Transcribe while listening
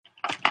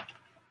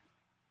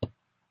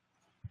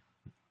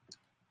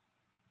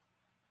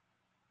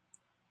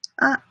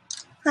Uh,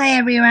 Hi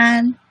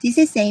everyone, this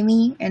is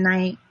Amy and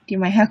I do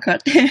my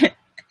haircut.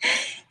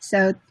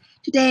 So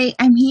today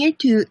I'm here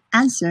to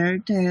answer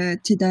to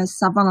the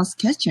Savanna's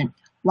question.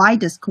 Why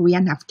does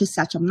Korean have two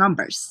sets of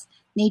numbers?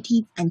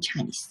 Native and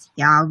Chinese.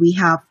 Yeah, we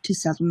have two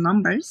sets of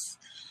numbers.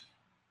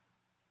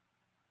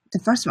 The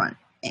first one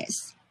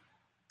is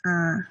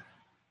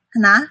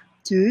하나,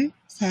 둘,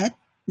 셋,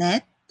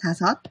 넷,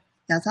 다섯,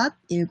 여섯,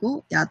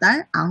 일곱,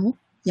 여덟, 아홉,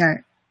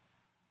 열.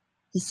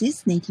 This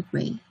is native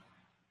way.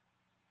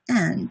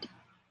 And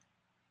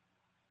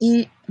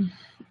 1,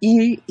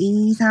 2, 3, 4,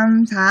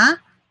 5,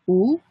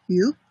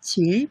 6,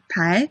 7,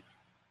 8,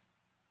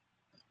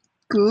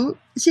 9,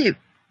 10.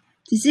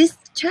 This is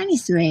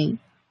Chinese way.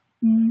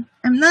 I'm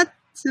not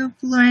so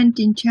fluent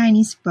in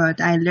Chinese,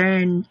 but I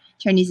learned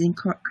Chinese in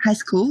high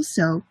school,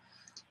 so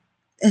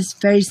it's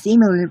very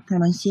similar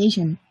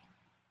pronunciation.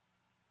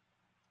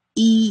 1,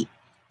 2,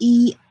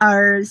 3,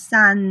 4,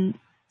 5,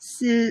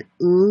 6,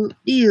 7,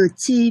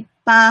 8,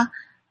 9,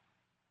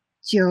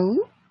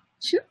 10.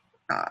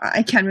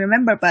 I can't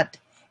remember, but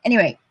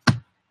anyway,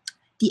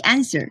 the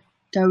answer,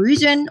 the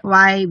reason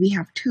why we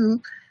have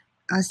two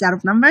set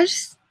of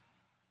numbers,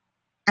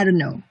 I don't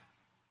know,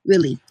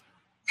 really.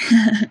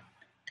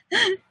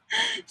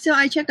 So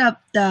I checked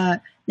up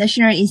the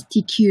National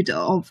Institute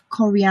of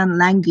Korean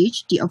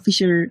Language, the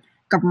official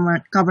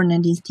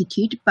government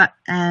institute,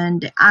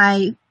 and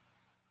I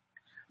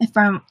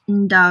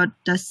found out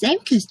the same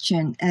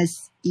question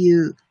as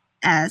you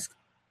asked.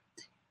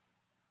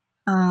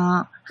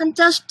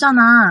 한자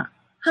숫자나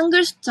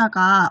한글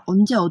숫자가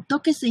언제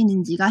어떻게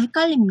쓰이는지가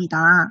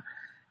헷갈립니다.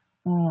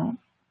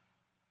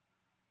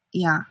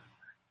 Yeah.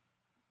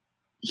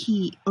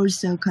 He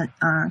also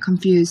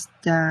confused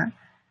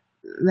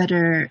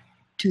whether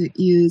to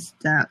use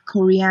the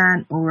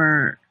Korean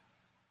or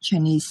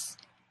Chinese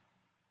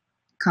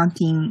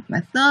counting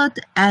method,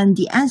 and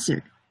the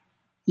answer,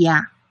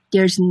 yeah,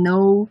 there's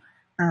no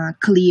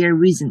clear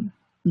reason.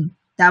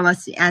 That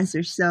was the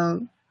answer.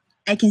 So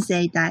I can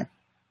say that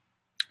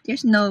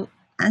there's no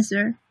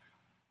answer.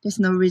 There's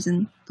no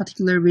reason,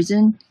 particular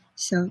reason.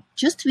 So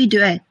just we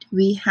do it.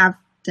 We have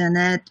done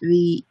it.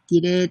 We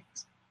did it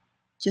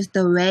just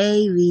the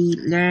way we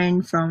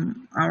learned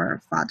from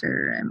our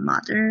father and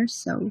mother.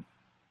 So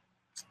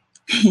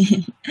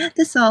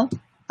that's all.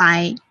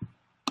 Bye.